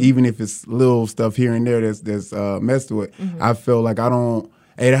real, even if it's little stuff here and there that's messed with, I feel like it'll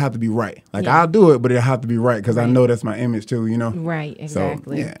have to be right. Like, I'll do it, but it'll have to be right because I know that's my image too, Right,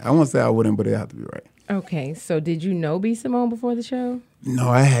 exactly. So, yeah, I won't say I wouldn't, but it'll have to be right. Okay, so did you know B. Simone before the show? No,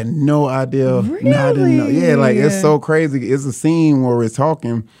 I had no idea. Really? No, I didn't know. Yeah, like, it's so crazy. It's a scene where we're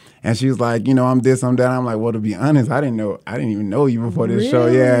talking, and she's like, I'm this, I'm that. I'm like, well, to be honest, I didn't even know you before this show.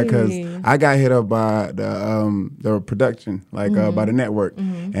 Yeah, because I got hit up by the production, like by the network,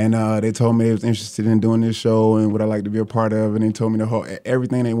 and they told me they was interested in doing this show and would I like to be a part of, and they told me the whole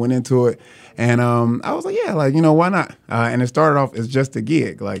everything that went into it, and I was like, yeah, like why not? And it started off as just a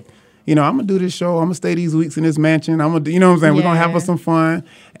gig, like. I'm going to do this show. I'm going to stay these weeks in this mansion. I'm going to, you know what I'm saying? We're going to have us some fun.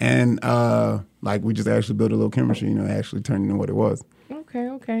 And, we just actually built a little chemistry, actually turned into what it was.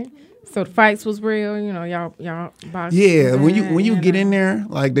 Okay. So the fights was real, y'all boxed. Yeah, when you get in there,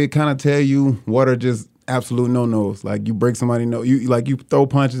 like, they kind of tell you what are just absolute no-nos. Like, you break somebody, you throw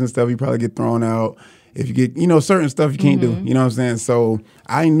punches and stuff, you probably get thrown out. If you get, certain stuff you can't do. You know what I'm saying? So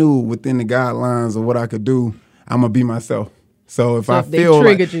I knew within the guidelines of what I could do, I'm going to be myself. So if I feel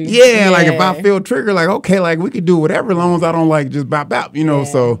like, like if I feel triggered, like, okay, like we could do whatever as long as I don't like just bop,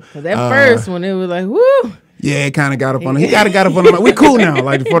 so. Cause that first one, it was like, woo. Yeah, it kind of got up on him. He got up on him. We cool now,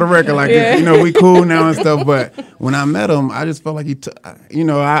 like for the record, like, we cool now and stuff. But when I met him, I just felt like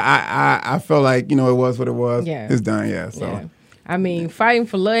I felt like, it was what it was. Yeah. It's done, so. Yeah. I mean, fighting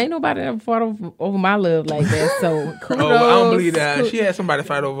for love. Ain't nobody ever fought over my love like that. So kudos. I don't believe that. She had somebody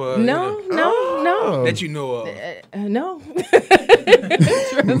fight over. No. That you know of. No.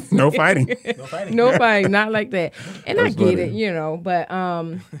 No fighting. No fighting. Not like that. And that's I get funny. It, but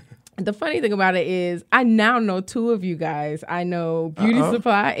the funny thing about it is I now know two of you guys. I know Beauty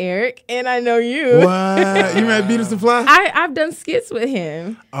Supply, Eric, and I know you. What? You met Beauty Supply? I've done skits with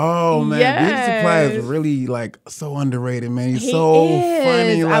him. Oh, man. Yes. Beauty Supply is really, like, so underrated, man. He's so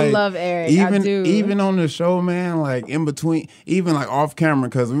funny. Like, I love Eric. I do. Even on the show, man, like, in between, even, like, off camera,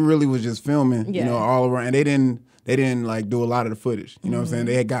 because we really was just filming, all around. And they didn't like do a lot of the footage. You know what I'm saying?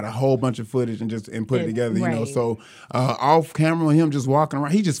 They had got a whole bunch of footage and put it together, So off camera with him just walking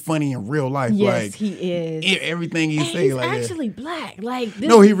around, he's just funny in real life. Yes, like, he is. Everything he say, he's like actually black. Like this,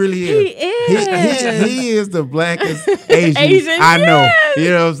 no, he really is. He is. He is the blackest Asian I know.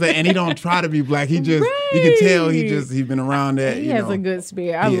 You know what I'm saying? And he don't try to be black. He just you can tell he's been around that. He has a good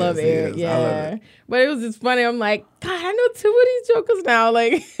spirit. I love Eric. Yeah. I love it. But it was just funny. I'm like, God, I know two of these jokers now.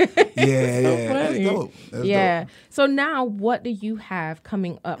 Like, so funny. That's dope. That's dope. So now, what do you have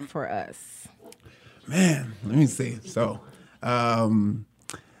coming up for us? Man, let me see. So, he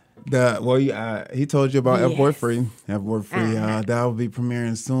told you about FBoy Free. FBoy Free. That will be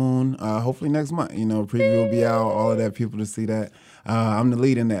premiering soon. Hopefully next month. Preview will be out. All of that, people to see that. I'm the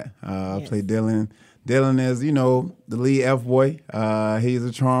lead in that. I play Dylan. Dylan is, the lead FBoy. He's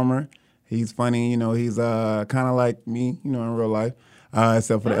a charmer. He's funny, he's kind of like me, in real life,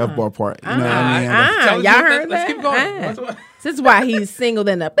 except for the F-bar part. You know what I mean? Y'all heard Let's keep going. This is why he's single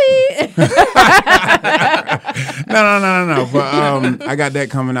than a No. But I got that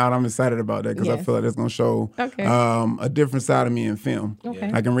coming out. I'm excited about that because I feel like it's going to show a different side of me in film. Okay.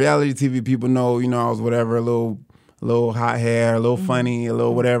 Like in reality TV, people know, I was whatever, a little hot hair, a little funny, a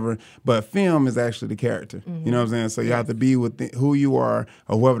little whatever. But film is actually the character. You know what I'm saying? So you have to be with who you are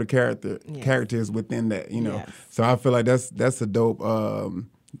or whoever the character is within that, Yes. So I feel like that's a dope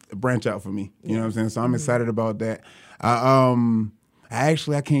branch out for me. You know what I'm saying? So I'm excited about that. I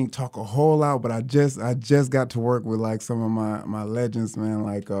can't talk a whole lot, but I just got to work with like some of my legends, man,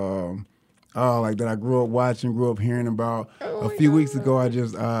 like like that I grew up watching, grew up hearing about. A few weeks ago I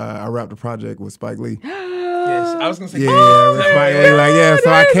wrapped a project with Spike Lee. Yes, I was gonna say. Yeah, with Spike Lee. Like,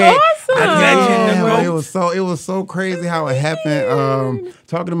 so It was so crazy how it happened.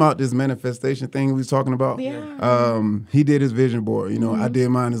 Talking about this manifestation thing we was talking about. Yeah. He did his vision board. You know, I did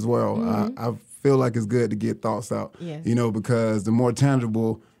mine as well. I feel like it's good to get thoughts out. Yes. You know, because the more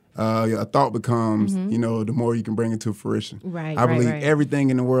tangible a thought becomes, you know, the more you can bring it to fruition. Right. I believe right. everything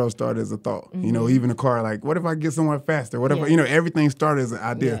in the world started as a thought. You know, even a car. Like, what if I get somewhere faster? What if Yes. you know, everything started as an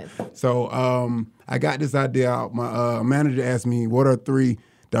idea. Yes. So I got this idea out. My manager asked me, what are 3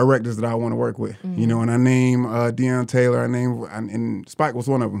 directors that I want to work with? You know, and I named Deion Taylor. And Spike was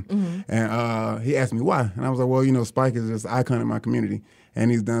one of them. And he asked me why, and I was like, well, you know, Spike is just an icon in my community, and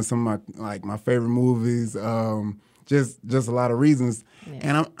he's done some of my favorite movies. Just a lot of reasons.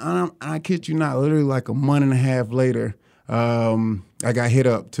 Yeah. And I kid you not, literally like a month and a half later, I got hit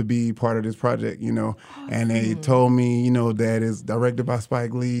up to be part of this project, you know, and they told me, you know, that it's directed by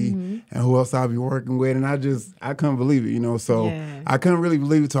Spike Lee and who else I'll be working with. And I couldn't believe it, you know, so I couldn't really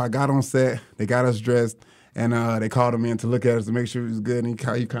believe it till I got on set. They got us dressed and they called him in to look at us to make sure it was good. And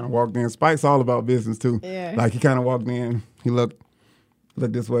he kind of walked in. Spike's all about business too. Yeah. Like he kind of walked in, he looked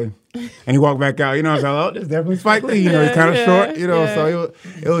this way, and he walked back out. You know, I was like, oh, this is definitely Spike Lee. You know, he's kind of short. You know, so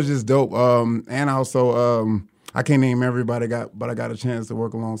it was just dope. And also, I can't name everybody, but I got a chance to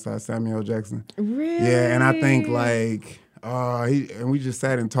work alongside Samuel L. Jackson. Really? Yeah, and I think like we just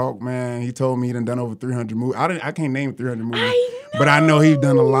sat and talked, man. He told me he done over 300 movies. I can't name 300 movies, but I know he's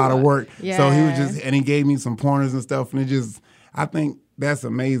done a lot of work. Yeah. So he was and he gave me some pointers and stuff, and I think that's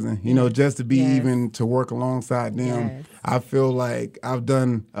amazing. You know, just to be even to work alongside them. Yes. I feel like I've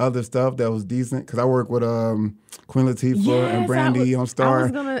done other stuff that was decent because I work with Queen Latifah and Brandy on Star,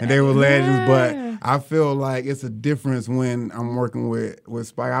 and they were legends. But I feel like it's a difference when I'm working with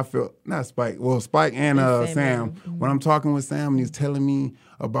Spike. I feel not Spike, well Spike and Sam. When I'm talking with Sam and he's telling me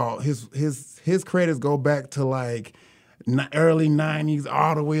about his credits go back to like early 90s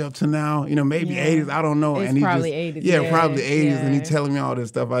all the way up to now, you know, maybe 80s, I don't know. It's and he probably 80s. Probably 80s, and he telling me all this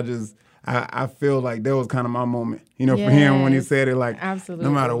stuff. I feel like that was kind of my moment, you know, for him when he said it, like, absolutely.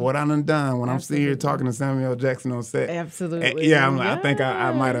 No matter what I done when I'm sitting here talking to Samuel L. Jackson on set. Absolutely. I think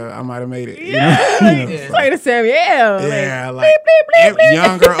I might have made it. Yeah. You know? Say to Samuel. Yeah, like bleep, bleep,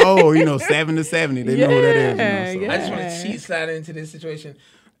 young or old, you know, 7 to 70, they know who that is. You know, so. I just want to cheat slide into this situation.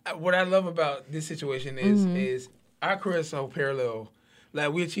 What I love about this situation is our careers so parallel.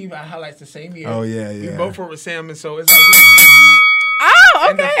 Like, we achieve our highlights the same year. Oh, yeah. We both work with Sam, and so it's like...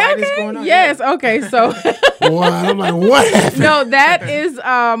 Okay. Yes. Okay. So. I'm like, what happened? No, that is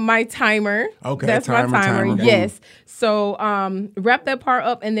my timer. Okay. That's my timer. Yes. Boom. So wrap that part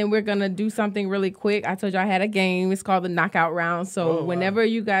up, and then we're gonna do something really quick. I told you I had a game. It's called the knockout round. So whenever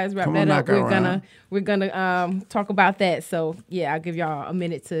you guys wrap that up, we're gonna talk about that. So yeah, I'll give y'all a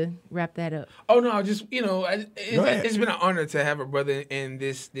minute to wrap that up. Oh no, just it's been an honor to have a brother in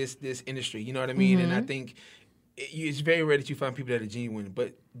this industry. You know what I mean? And I think. It's very rare that you find people that are genuine,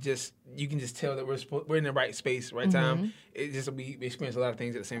 but you can just tell that we're in the right space, right time. It just we experience a lot of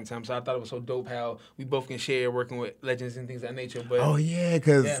things at the same time. So I thought it was so dope how we both can share working with legends and things of that nature. But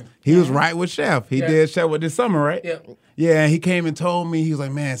because he was right with Chef. He did Chef with this summer, right? Yeah. Yeah, he came and told me, he was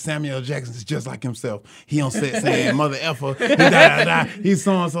like, man, Samuel L. Jackson is just like himself. He on set saying mother effer, he's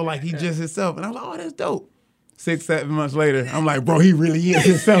so and so like he just himself, and I'm like, oh, that's dope. 6-7 months later, I'm like, bro, he really is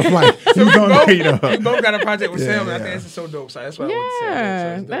himself. Like, so we both got a project with Sam, and I think it's so dope. So that's what I want to say.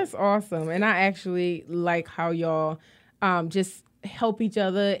 Yeah, that's awesome. And I actually like how y'all just help each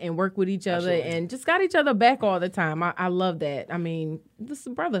other and work with each other and just got each other back all the time. I love that. I mean, this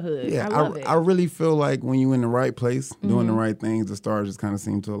is brotherhood. Yeah, I love it. I really feel like when you're in the right place, doing the right things, the stars just kind of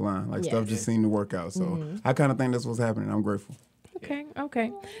seem to align. Like, stuff just seem to work out. So I kind of think that's what's happening. I'm grateful.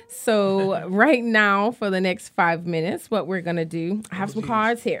 Okay. So right now, for the next 5 minutes, what we're going to do, I have some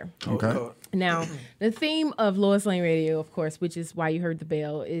cards here. Okay. Now, the theme of Lois Lane Radio, of course, which is why you heard the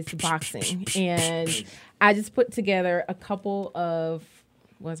bell, is boxing. And I just put together a couple of,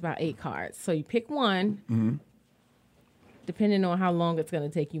 it's about 8 cards. So you pick one. Depending on how long it's going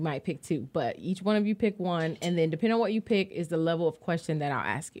to take, you might pick 2. But each one of you pick one. And then depending on what you pick is the level of question that I'll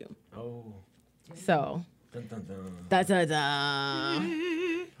ask you. Oh. So... Dun, dun, dun. Da, da, da.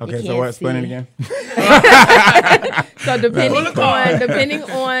 Okay, so what? Explain it again. So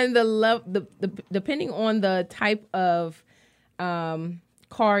depending on the type of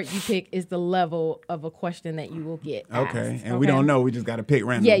card you pick is the level of a question that you will get. Okay, asked, and we don't know. We just got to pick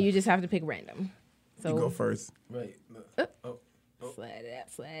random. Yeah, you just have to pick random. So you go first. Right. Slide it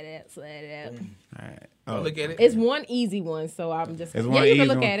out. All right. Look at it. It's one easy one, so I'm just. It's you can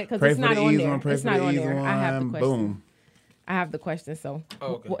look at it because it's not on there. It's not on there. I have the question. Boom. I have the question. So,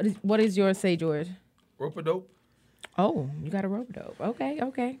 okay. what is yours? Say, George. Rope or dope? Oh, you got a rope-a-dope. Okay.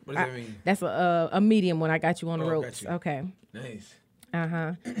 What does that mean? That's a medium when I got you on the got ropes. you. Okay. Nice.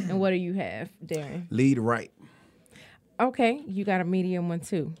 And what do you have, Darian? Lead right. Okay, you got a medium one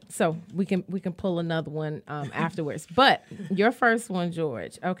too. So we can pull another one afterwards. But your first one,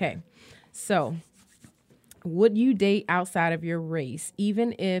 George. Okay. So would you date outside of your race,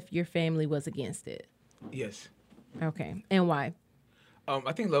 even if your family was against it? Yes. Okay. And why?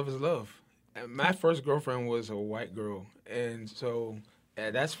 I think love is love. And my first girlfriend was a white girl, and so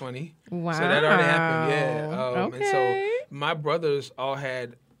that's funny. Wow. So that already happened. Yeah. Okay. And so my brothers all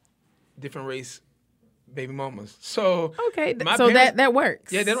had different race baby mamas. So Okay. my So parents- that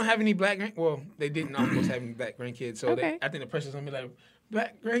works. Yeah, they don't have any black. Well, they didn't almost have any black grandkids. So Okay. I think the pressure's on me like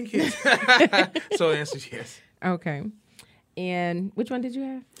black grandkids. So the answer is yes. Okay. And which one did you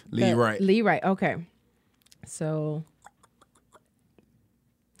have? Lead right. Lead right. Okay. So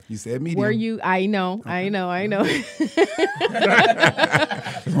You said medium. were you? I know. Just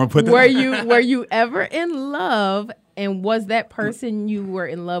wanna put that- Were you ever in love? And was that person you were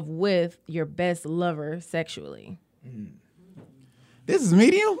in love with your best lover sexually? This is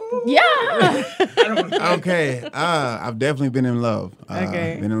medium? Yeah. Okay. I've definitely been in love.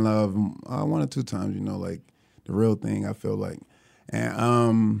 Okay. Been in love 1 or 2 times, like the real thing, I feel like.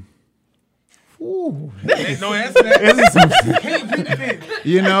 And ooh, Ain't no answer to that.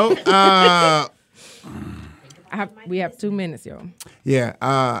 We have 2 minutes, yo. yeah,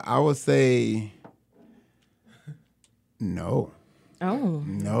 I would say no. Oh.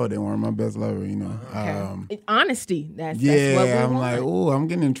 No, they weren't my best lover, Honesty. That's Yeah, what we I'm want. like, oh, I'm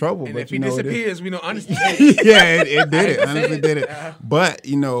getting in trouble. And but if he it is- disappears, we know honesty. yeah, it did it. Honestly, did it. But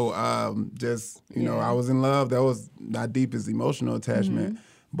just I was in love. That was my deepest emotional attachment.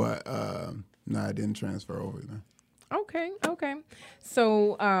 But no, it didn't transfer over. Okay.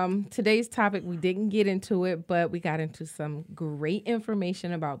 So today's topic, we didn't get into it, but we got into some great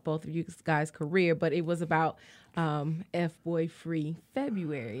information about both of you guys' career. But it was about FBoy Free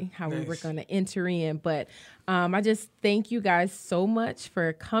February, how we were going to enter in. But I just thank you guys so much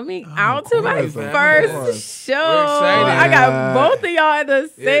for coming out to my course, of first course. show. We're excited. I got both of y'all at the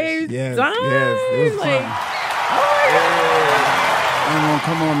same Yes, time. yes, it was like, fun. oh my God. I'm gonna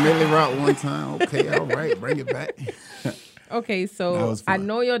come on Millie Rock one time. Okay, all right, bring it back. Okay, That so was I fun.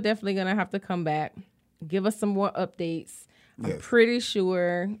 know you're definitely going to have to come back. Give us some more updates. I'm Yes. pretty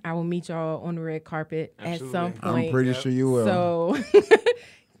sure I will meet y'all on the red carpet Absolutely. at some point. I'm pretty sure you will. So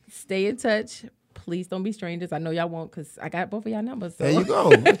stay in touch. Please don't be strangers. I know y'all won't because I got both of y'all numbers. So. There you go.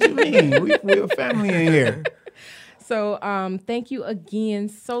 What you mean? We're a family in here. So thank you again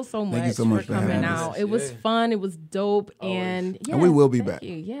so much, you so much for for coming having out. us. It was fun. It was dope. And yeah, And we will be thank back.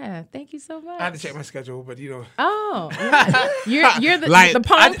 you. Yeah, thank you so much. I have to check my schedule, but Oh, yeah. you're the, Like, the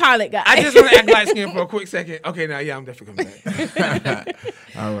Palm Pilot guy. I just want to act light skin for a quick second. Okay, now, yeah, I'm definitely coming back.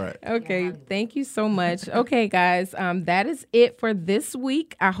 All right. Okay, thank you so much. Okay, guys, that is it for this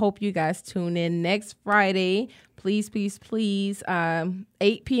week. I hope you guys tune in next Friday. Please,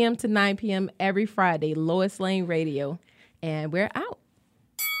 8 p.m. to 9 p.m. every Friday, Lois Lane Radio. And we're out.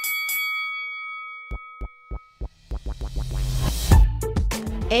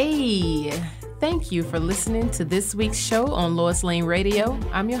 Hey, thank you for listening to this week's show on Lois Lane Radio.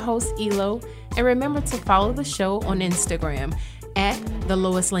 I'm your host, Elo. And remember to follow the show on Instagram at The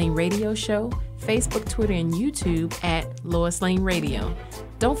Lois Lane Radio Show, Facebook, Twitter, and YouTube at Lois Lane Radio.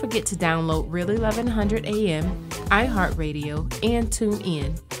 Don't forget to download Real 1100 AM, iHeartRadio, and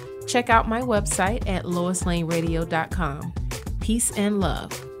TuneIn. Check out my website at loislaneradio.com. Peace and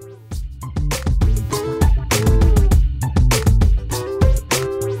love.